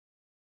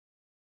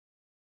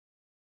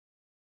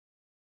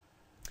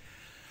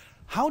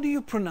How do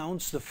you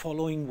pronounce the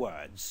following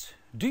words?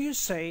 Do you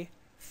say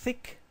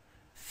thick,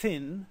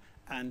 thin,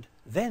 and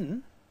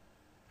then?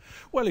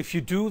 Well, if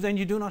you do, then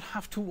you do not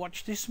have to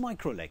watch this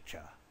micro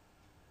lecture.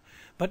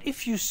 But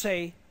if you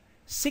say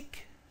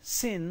sick,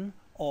 sin,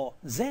 or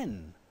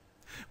zen,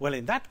 well,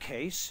 in that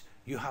case,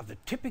 you have the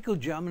typical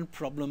German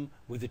problem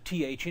with the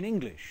th in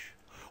English.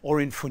 Or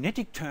in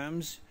phonetic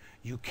terms,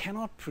 you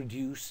cannot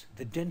produce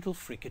the dental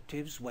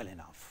fricatives well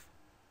enough.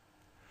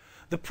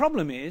 The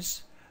problem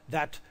is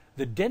that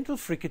the dental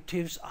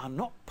fricatives are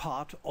not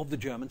part of the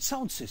German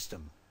sound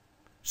system.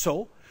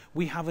 So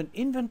we have an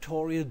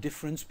inventorial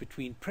difference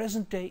between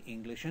present-day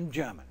English and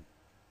German.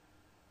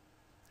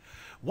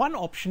 One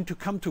option to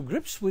come to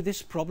grips with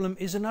this problem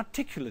is an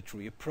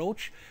articulatory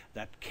approach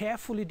that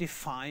carefully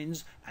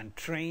defines and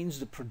trains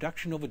the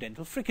production of a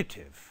dental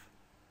fricative.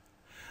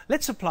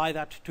 Let's apply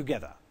that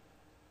together.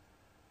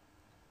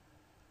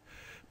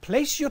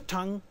 Place your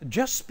tongue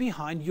just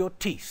behind your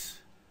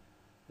teeth,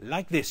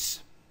 like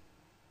this,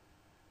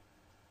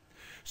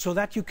 so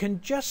that you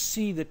can just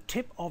see the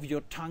tip of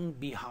your tongue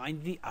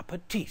behind the upper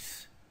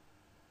teeth.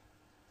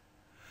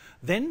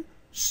 Then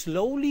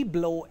slowly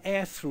blow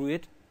air through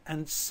it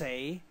and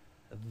say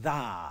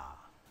da.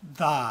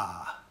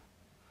 Da.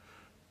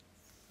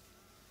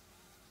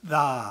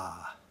 Da.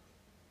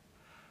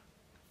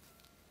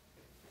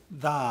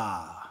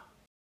 Da.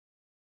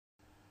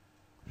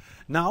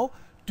 Now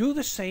do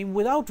the same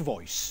without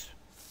voice.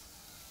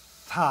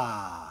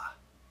 Tha.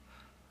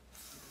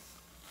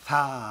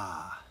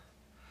 Tha.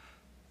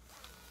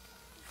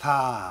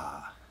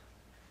 Tha.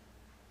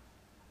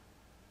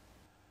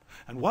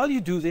 And while you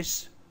do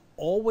this,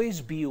 always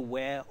be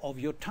aware of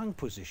your tongue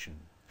position.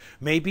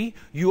 Maybe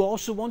you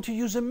also want to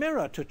use a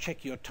mirror to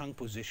check your tongue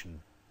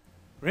position.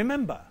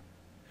 Remember,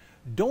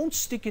 don't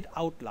stick it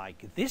out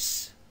like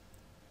this,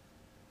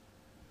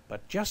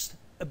 but just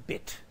a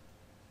bit.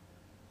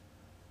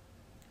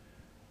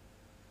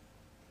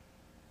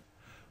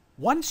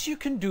 Once you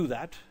can do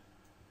that,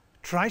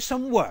 try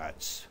some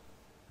words.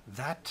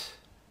 That,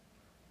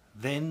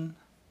 then,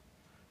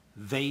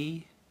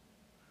 they,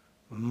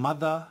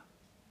 mother,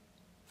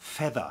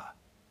 feather.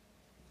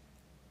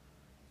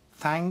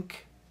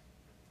 Thank,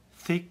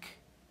 thick,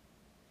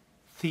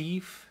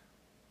 thief,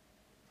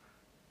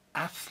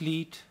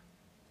 athlete,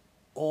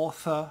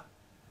 author,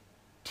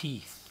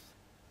 teeth.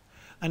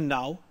 And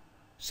now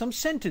some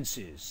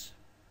sentences.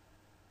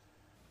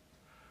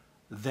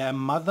 Their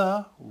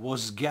mother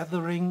was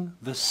gathering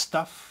the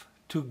stuff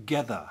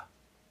together.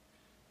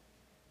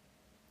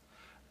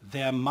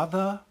 Their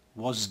mother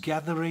was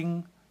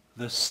gathering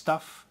the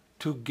stuff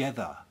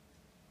together.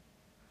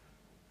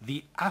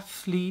 The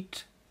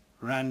athlete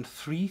ran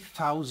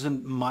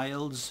 3,000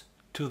 miles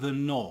to the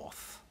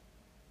north.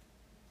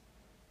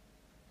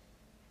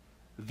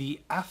 The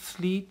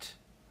athlete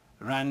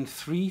ran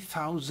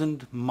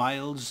 3,000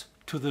 miles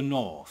to the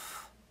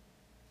north.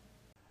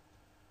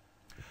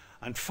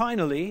 And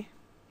finally,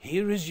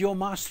 here is your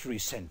mastery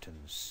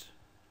sentence.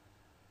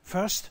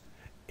 First,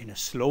 in a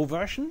slow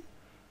version.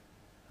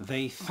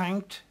 They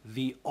thanked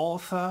the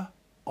author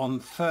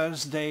on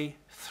Thursday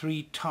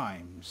 3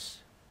 times.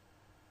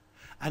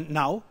 And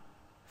now,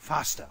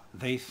 faster.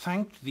 They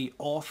thanked the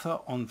author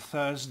on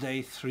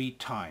Thursday 3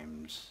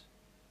 times.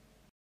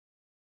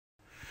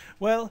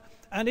 Well,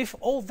 and if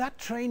all that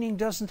training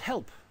doesn't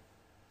help,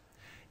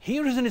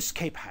 here is an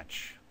escape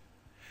hatch.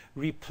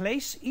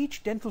 Replace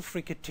each dental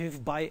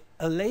fricative by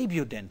a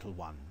labiodental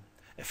one,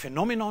 a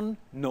phenomenon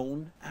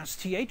known as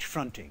th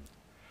fronting.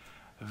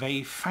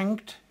 They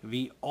thanked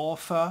the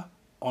author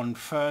on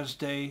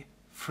Thursday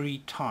 3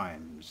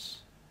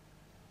 times.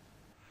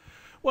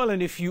 Well,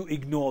 and if you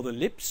ignore the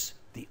lips,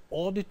 the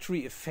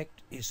auditory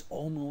effect is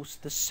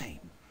almost the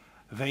same.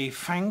 They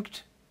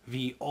thanked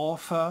the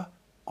author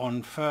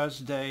on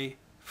Thursday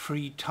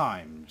 3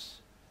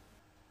 times.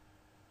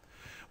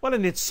 Well,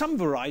 and in some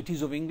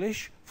varieties of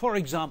English, for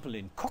example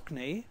in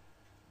Cockney,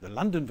 the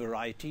London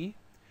variety,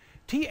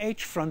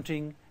 th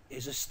fronting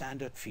is a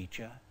standard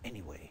feature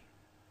anyway.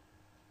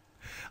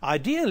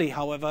 Ideally,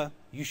 however,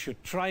 you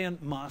should try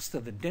and master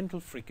the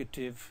dental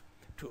fricative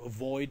to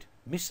avoid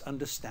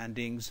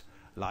misunderstandings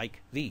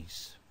like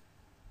these.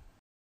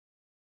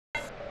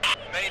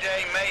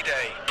 Mayday,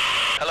 mayday.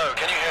 Hello,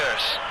 can you hear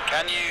us?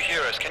 Can you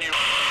hear us? Can you...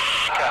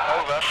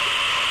 Over.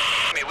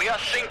 We are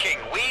sinking.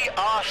 We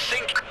are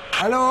sinking.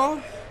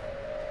 Hello?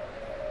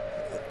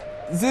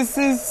 This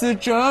is the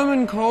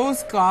German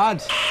Coast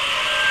Guard.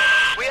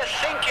 We are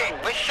sinking.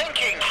 We're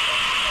sinking.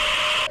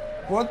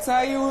 What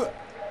are you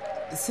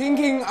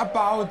thinking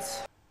about?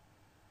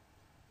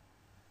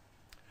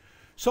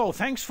 So,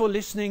 thanks for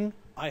listening.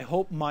 I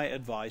hope my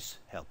advice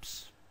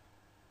helps.